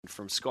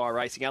From Sky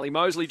Racing. Ali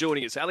Mosley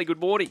joining us. Ali, good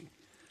morning.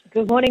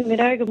 Good morning,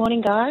 Mido. Good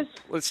morning, guys.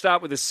 Let's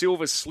start with the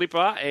Silver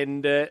Slipper.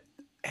 And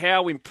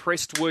how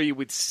impressed were you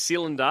with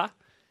Cylinder?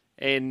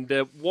 And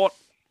what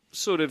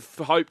sort of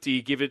hope do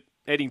you give it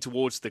heading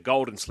towards the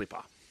Golden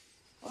Slipper?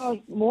 I was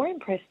more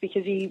impressed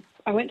because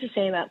I went to see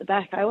him out the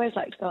back. I always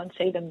like to go and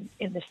see them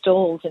in the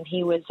stalls, and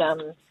he was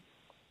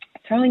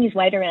throwing his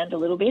weight around a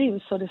little bit. He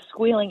was sort of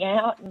squealing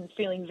out and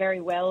feeling very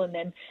well, and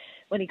then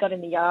when he got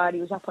in the yard, he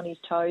was up on his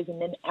toes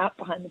and then out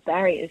behind the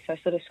barriers. So I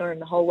sort of saw him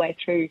the whole way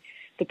through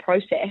the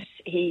process.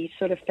 He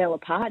sort of fell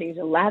apart. He was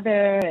a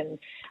lather, and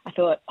I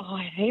thought,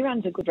 if he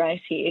runs a good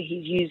race here,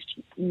 he's used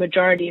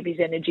majority of his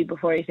energy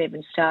before he's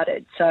even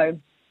started. So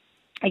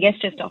I guess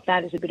just off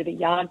that as a bit of a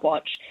yard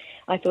watch,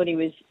 I thought he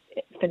was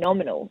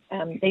phenomenal.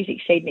 These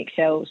Exceed and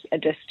Excels are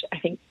just, I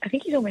think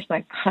he's almost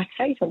I'd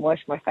say he's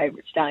almost my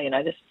favourite stallion.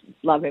 I just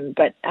love him.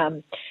 But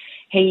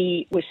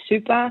he was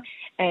super,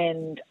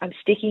 and I'm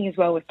sticking as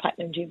well with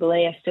Platinum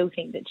Jubilee. I still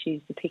think that she's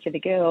the pick of the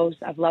girls.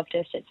 I've loved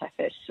her since I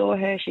first saw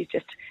her. She's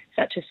just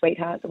such a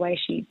sweetheart, the way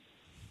she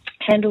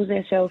handles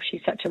herself.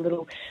 She's such a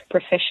little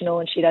professional,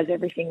 and she does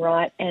everything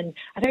right. And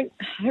I don't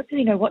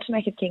really know what to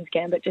make of King's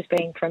Gambit, just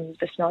being from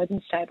the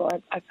Snowden stable.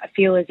 I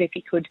feel as if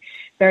he could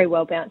very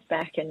well bounce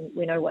back, and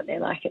we know what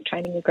they're like at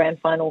training a grand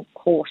final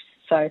horse.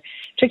 So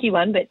tricky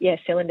one, but yeah,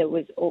 Cylinder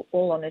was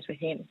all honours with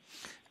him.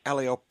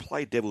 Ali, I'll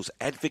play devil's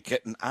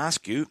advocate and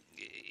ask you,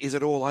 is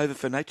it all over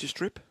for Nature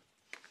Strip?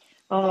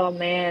 Oh,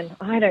 man,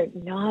 I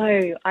don't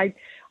know.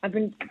 I've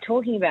been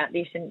talking about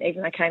this, and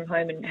even I came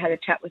home and had a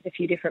chat with a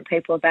few different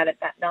people about it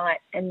that night,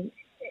 and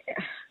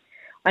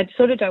I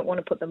sort of don't want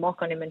to put the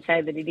mock on him and say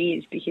that it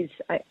is, because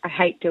I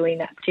hate doing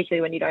that,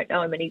 particularly when you don't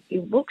know him, and he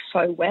looks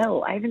so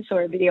well. I even saw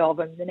a video of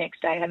him the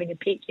next day having a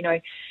pick.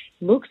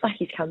 Looks like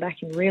he's come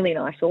back in really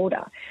nice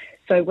order.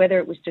 So whether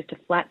it was just a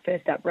flat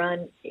first up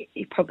run,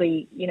 it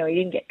probably, he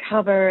didn't get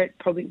cover, it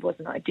probably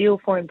wasn't ideal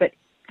for him, but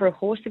for a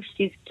horse of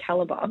his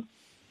calibre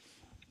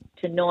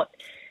to not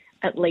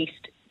at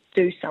least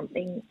do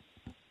something,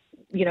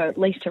 at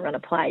least to run a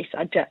place,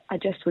 I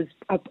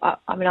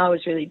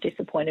was really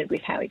disappointed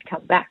with how he'd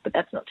come back, but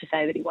that's not to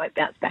say that he won't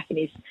bounce back in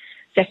his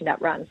second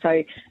up run.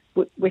 So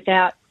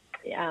without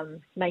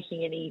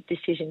making any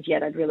decisions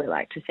yet, I'd really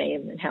like to see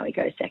him and how he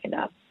goes second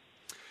up.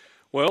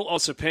 Well,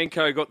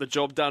 Osipenko got the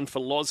job done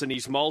for Loz and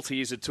his multi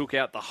as it took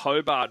out the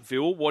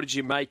Hobartville. What did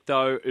you make,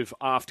 though, of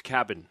Aft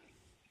Cabin?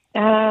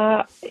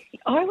 I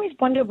always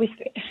wonder with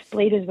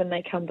bleeders when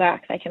they come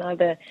back, they can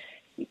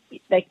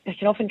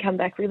often come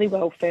back really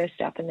well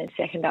first up and then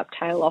second up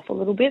tail off a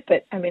little bit.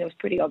 But, it was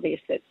pretty obvious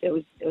that there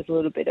was a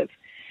little bit of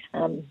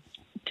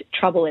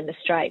trouble in the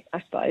straight,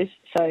 I suppose.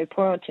 So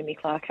poor old Timmy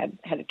Clark had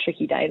a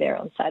tricky day there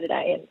on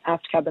Saturday, and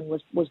Aft Cabin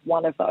was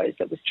one of those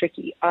that was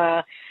tricky.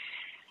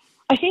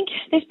 I think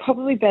there's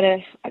probably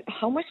better. I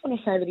almost want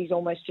to say that he's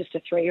almost just a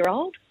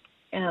 3-year-old.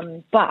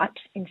 But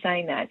in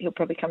saying that, he'll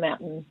probably come out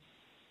and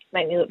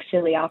make me look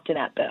silly after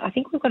that. But I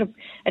think we've got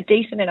a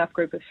decent enough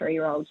group of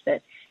 3-year-olds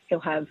that he'll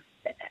have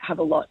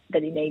a lot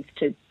that he needs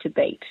to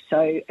beat. So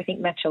I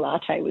think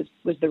Matchalate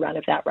was the run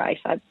of that race.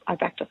 I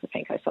backed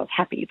Osipenko, so I was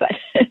happy. But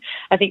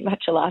I think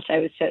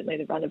Matchalate was certainly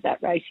the run of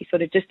that race. He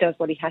sort of just does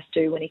what he has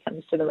to when he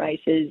comes to the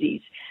races.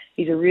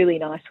 He's a really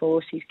nice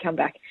horse. He's come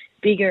back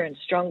bigger and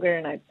stronger.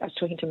 And I was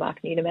talking to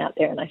Mark Needham out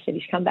there, and I said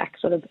he's come back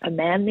sort of a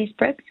man this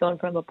prep. He's gone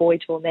from a boy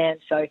to a man.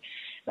 So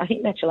I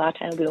think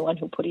Matchalate will be the one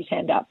who'll put his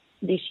hand up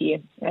this year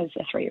as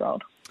a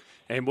 3-year-old.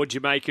 And what do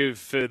you make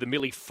of the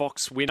Millie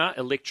Fox winner,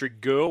 Electric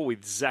Girl,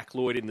 with Zach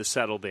Lloyd in the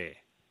saddle there?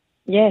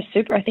 Yeah,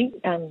 super. I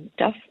think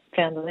Duff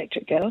found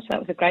Electric Girl, so that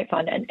was a great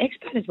find. And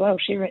Expert as well.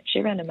 She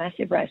ran a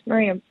massive race.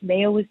 Maria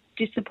Mia was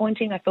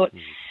disappointing. I thought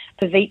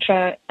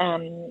Pavitra,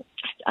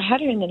 I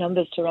had her in the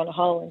numbers to run a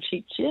hole, and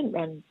she didn't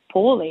run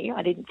poorly,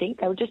 I didn't think.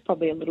 They were just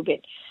probably a little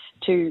bit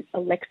too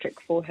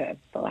electric for her,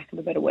 for lack of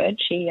a better word.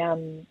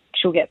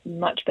 She'll get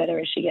much better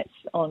as she gets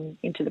on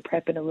into the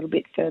prep and a little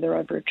bit further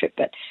over a trip.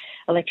 But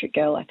Electric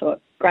Girl, I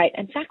thought, great.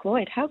 And Zach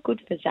Lloyd, how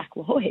good for Zach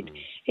Lloyd.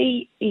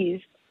 He is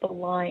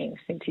flying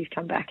since he's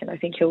come back, and I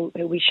think he'll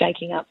be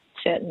shaking up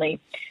certainly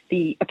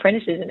the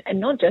apprentices, and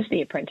not just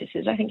the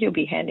apprentices. I think he'll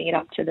be handing it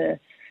up to the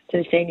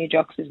senior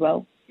jocks as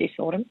well this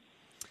autumn.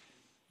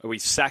 Are we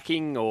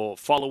sacking or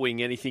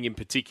following anything in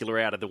particular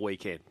out of the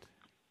weekend?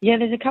 Yeah,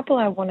 there's a couple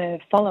I want to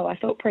follow. I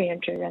thought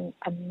Pre-Entry ran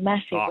a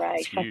massive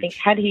race. I think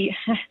had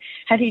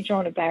he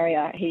drawn a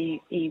barrier,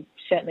 he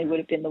certainly would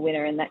have been the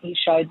winner, and that he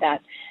showed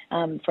that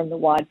from the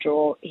wide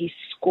draw. He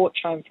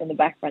scorched home from the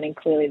back, running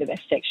clearly the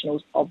best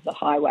sectionals of the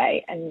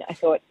highway. And I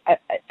thought, out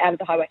of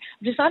the highway,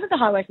 I've decided the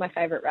highway is my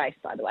favourite race,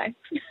 by the way.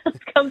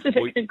 I've come to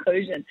the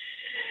conclusion.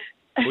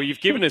 Well, you've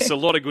given us a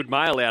lot of good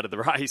mail out of the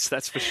race,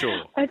 that's for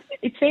sure.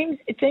 It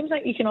seems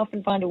like you can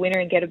often find a winner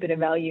and get a bit of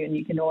value, and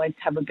you can always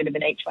have a bit of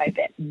an each-way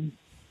bet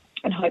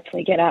and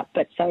hopefully get up.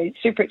 But so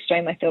Super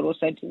Extreme, I thought,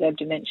 also deserved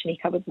to mention. He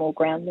covered more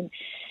ground than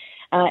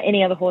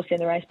any other horse in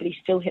the race, but he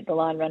still hit the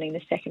line running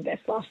the second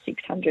best last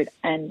 600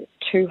 and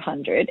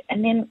 200.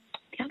 And then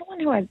the other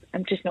one who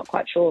I'm just not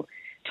quite sure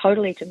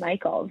totally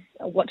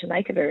what to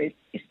make of her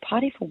is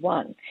Party for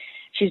One.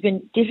 she's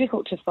been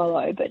difficult to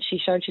follow, but she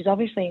showed she's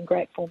obviously in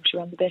great form. She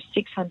ran the best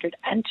 600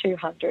 and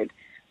 200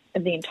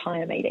 of the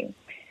entire meeting.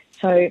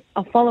 So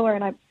I'll follow her,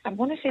 and I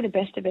want to see the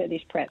best of her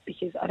this prep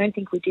because I don't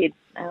think we did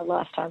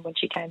last time when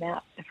she came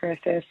out for her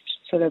first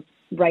sort of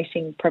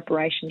racing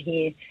preparation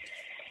here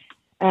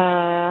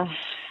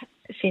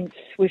since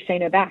we've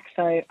seen her back.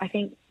 So I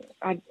think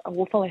I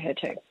will follow her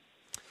too.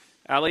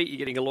 Ali, you're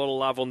getting a lot of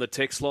love on the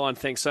text line.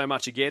 Thanks so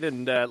much again,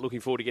 and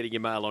looking forward to getting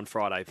your mail on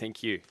Friday.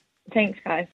 Thank you. Thanks, guys.